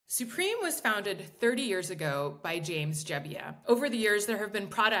Supreme was founded 30 years ago by James Jebbia. Over the years, there have been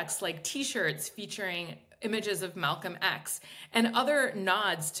products like t-shirts featuring images of Malcolm X and other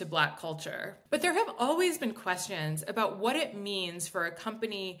nods to Black culture. But there have always been questions about what it means for a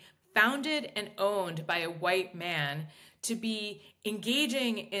company founded and owned by a white man to be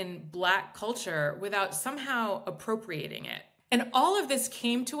engaging in Black culture without somehow appropriating it. And all of this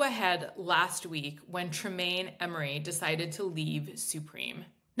came to a head last week when Tremaine Emory decided to leave Supreme.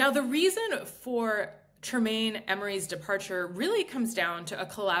 Now, the reason for Tremaine Emory's departure really comes down to a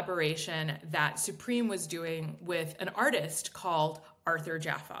collaboration that Supreme was doing with an artist called Arthur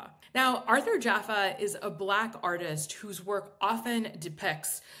Jaffa. Now, Arthur Jaffa is a Black artist whose work often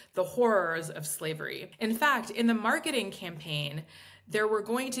depicts the horrors of slavery. In fact, in the marketing campaign, there were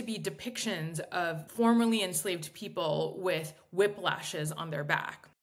going to be depictions of formerly enslaved people with whiplashes on their back.